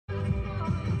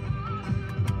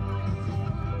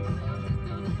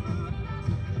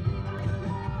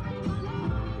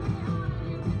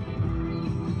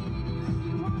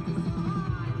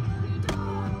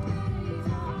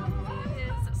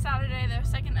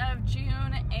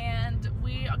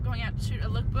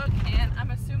lookbook, and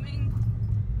I'm assuming,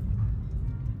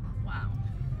 wow.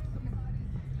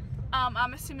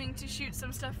 I'm assuming to shoot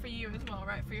some stuff for you as well,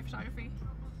 right? For your photography?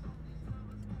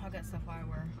 I'll get stuff while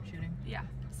we're shooting. Yeah.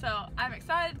 So I'm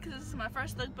excited because this is my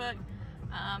first lookbook,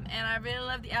 and I really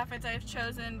love the outfits I've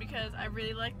chosen because I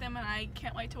really like them and I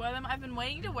can't wait to wear them. I've been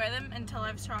waiting to wear them until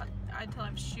I've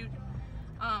shoot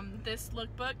this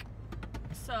lookbook.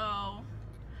 So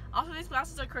also these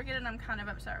glasses are crooked and I'm kind of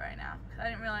upset right now because I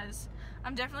didn't realize.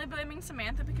 I'm definitely blaming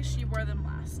Samantha because she wore them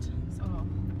last. So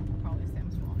probably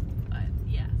Sam's fault. But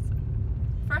yeah. So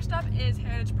first up is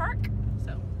Heritage Park.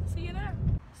 So see you there.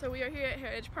 So we are here at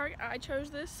Heritage Park. I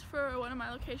chose this for one of my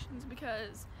locations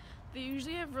because they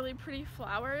usually have really pretty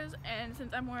flowers, and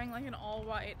since I'm wearing like an all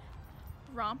white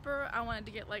romper, I wanted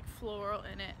to get like floral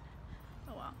in it.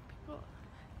 Oh wow,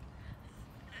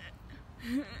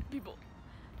 people.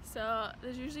 So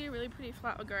there's usually a really pretty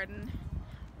flower garden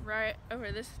right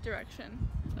over this direction.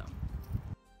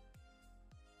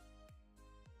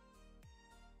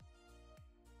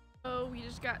 So we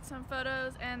just got some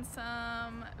photos and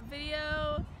some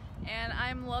video, and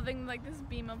I'm loving like this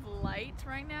beam of light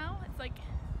right now. It's like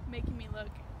making me look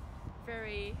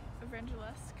very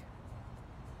evangelesque.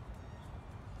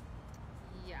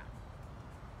 Yeah.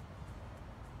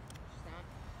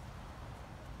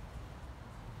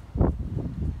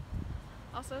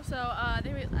 Also, so I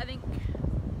think,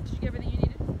 did you get everything you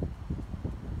needed?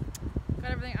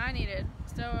 Got everything I needed.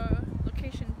 So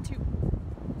location 2.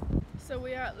 So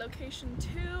we are at location 2.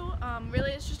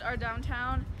 Really it's just our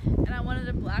downtown, and I wanted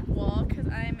a black wall because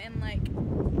I'm in like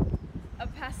a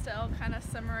pastel kind of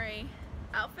summery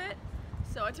outfit.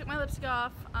 So I took my lipstick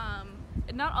off,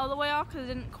 not all the way off because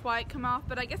it didn't quite come off,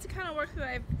 but I guess it kind of works because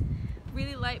I have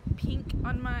really light pink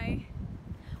on my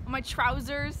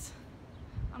trousers,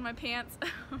 on my pants. But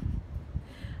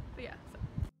yeah. So.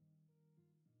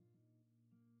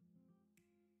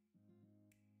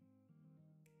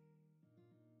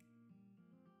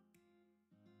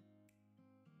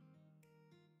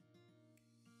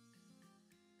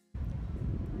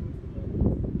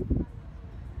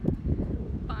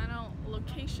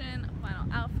 Location, final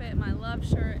outfit, my love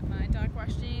shirt, my dark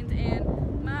wash jeans,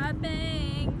 and my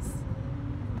bangs.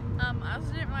 I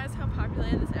also didn't realize how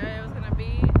populated this area was gonna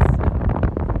be, so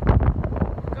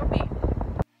go me.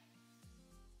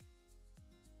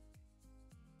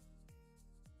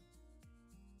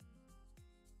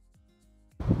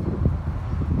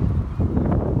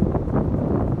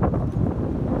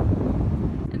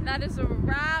 And that is a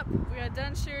wrap. We are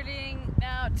done shooting.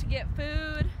 Now to get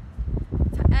food,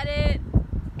 to edit,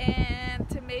 and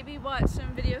to maybe watch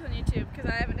some videos on YouTube because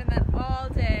I haven't done that all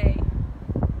day.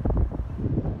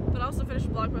 But also finish a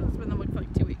blog post that's been on the week for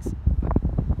like 2 weeks.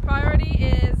 Priority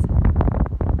is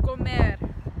comer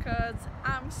because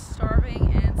I'm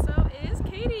starving and so is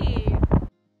Katie.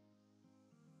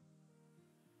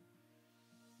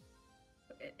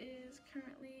 It is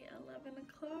currently 11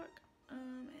 o'clock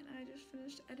and I just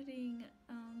finished editing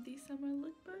the summer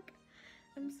lookbook.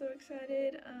 I'm so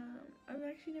excited. I've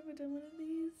actually never done one of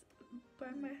these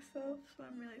by myself, so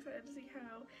I'm really excited to see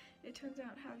how it turns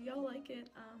out, how y'all like it.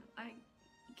 I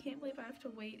can't believe I have to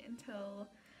wait until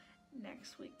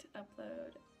next week to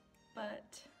upload,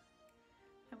 but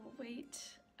I will wait.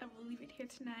 I will leave it here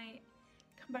tonight,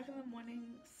 come back in the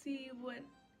morning, see what,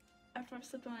 after I've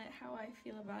slept on it, how I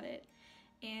feel about it,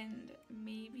 and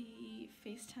maybe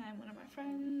FaceTime one of my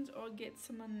friends or get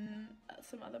some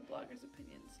other bloggers'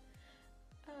 opinions.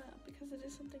 Because it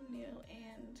is something new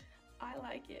and I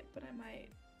like it, but I might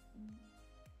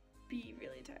be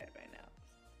really tired right now.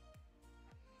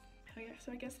 Oh yeah,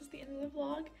 so I guess that's the end of the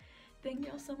vlog. Thank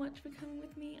y'all so much for coming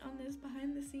with me on this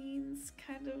behind the scenes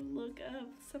kind of look of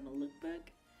summer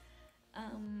lookbook.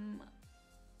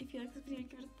 If you like this video,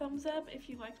 give it a thumbs up. If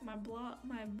you liked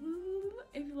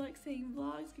if you like seeing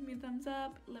vlogs, give me a thumbs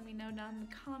up. Let me know down in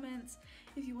the comments.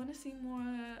 If you want to see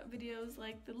more videos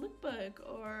like the lookbook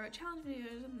or challenge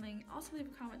videos or something, also leave a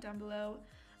comment down below.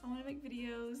 I want to make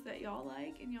videos that y'all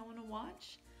like and y'all want to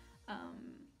watch.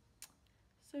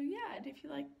 So yeah, and if you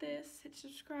like this, hit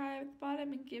subscribe at the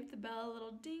bottom and give the bell a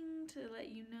little ding to let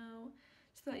you know,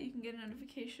 so that you can get a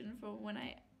notification for when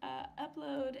I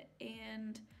upload.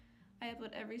 And I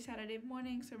upload every Saturday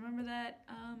morning, so remember that.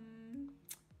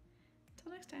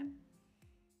 Until next time.